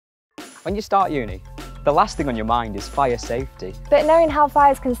When you start uni, the last thing on your mind is fire safety. But knowing how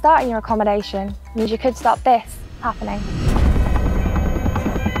fires can start in your accommodation means you could stop this happening.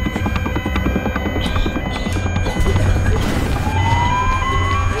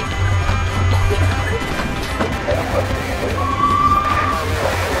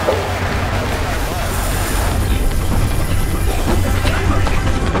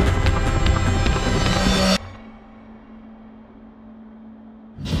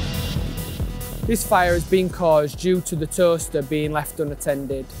 This fire has been caused due to the toaster being left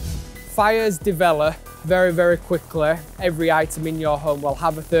unattended. Fires develop very, very quickly. Every item in your home will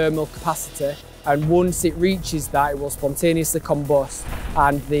have a thermal capacity, and once it reaches that, it will spontaneously combust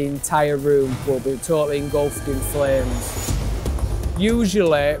and the entire room will be totally engulfed in flames.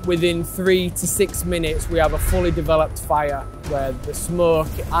 Usually within 3 to 6 minutes we have a fully developed fire where the smoke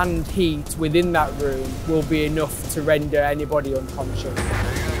and heat within that room will be enough to render anybody unconscious.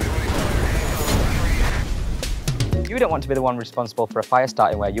 You don't want to be the one responsible for a fire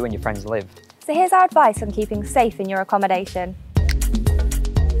starting where you and your friends live. So here's our advice on keeping safe in your accommodation.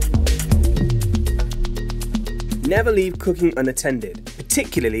 Never leave cooking unattended,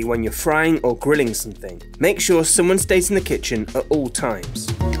 particularly when you're frying or grilling something. Make sure someone stays in the kitchen at all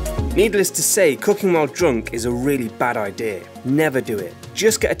times. Needless to say, cooking while drunk is a really bad idea. Never do it.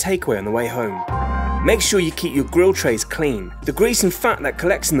 Just get a takeaway on the way home. Make sure you keep your grill trays clean. The grease and fat that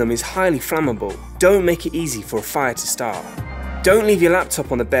collects in them is highly flammable. Don't make it easy for a fire to start. Don't leave your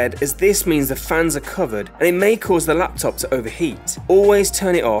laptop on the bed, as this means the fans are covered and it may cause the laptop to overheat. Always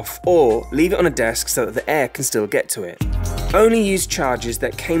turn it off or leave it on a desk so that the air can still get to it. Only use chargers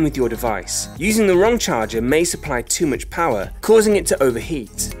that came with your device. Using the wrong charger may supply too much power, causing it to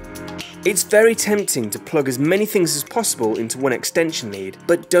overheat. It's very tempting to plug as many things as possible into one extension lead,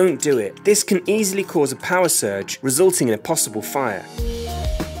 but don't do it. This can easily cause a power surge, resulting in a possible fire.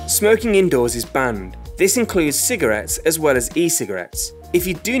 Smoking indoors is banned. This includes cigarettes as well as e-cigarettes. If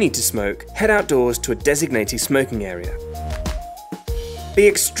you do need to smoke, head outdoors to a designated smoking area. Be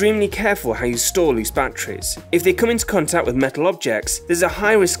extremely careful how you store loose batteries. If they come into contact with metal objects, there's a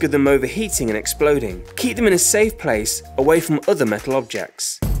high risk of them overheating and exploding. Keep them in a safe place, away from other metal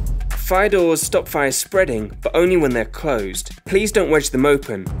objects. Fire doors stop fires spreading, but only when they're closed. Please don't wedge them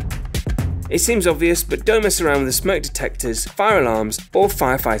open. It seems obvious, but don't mess around with the smoke detectors, fire alarms, or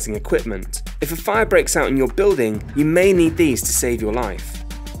firefighting equipment. If a fire breaks out in your building, you may need these to save your life.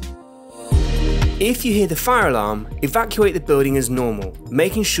 If you hear the fire alarm, evacuate the building as normal,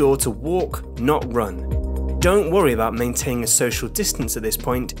 making sure to walk, not run. Don't worry about maintaining a social distance at this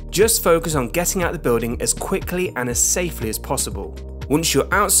point, just focus on getting out of the building as quickly and as safely as possible. Once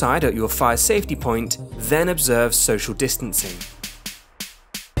you're outside at your fire safety point, then observe social distancing.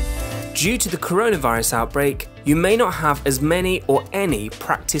 Due to the coronavirus outbreak, you may not have as many or any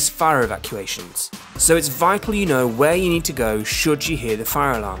practice fire evacuations, so it's vital you know where you need to go should you hear the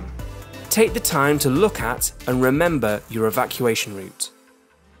fire alarm. Take the time to look at and remember your evacuation route.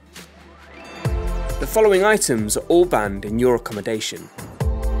 The following items are all banned in your accommodation.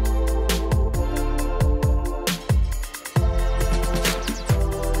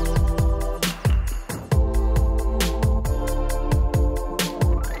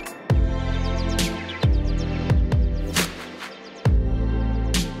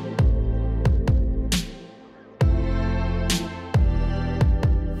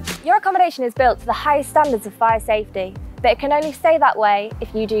 Your accommodation is built to the highest standards of fire safety, but it can only stay that way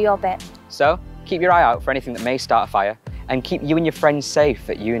if you do your bit. So, keep your eye out for anything that may start a fire and keep you and your friends safe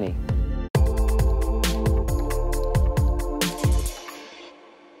at uni.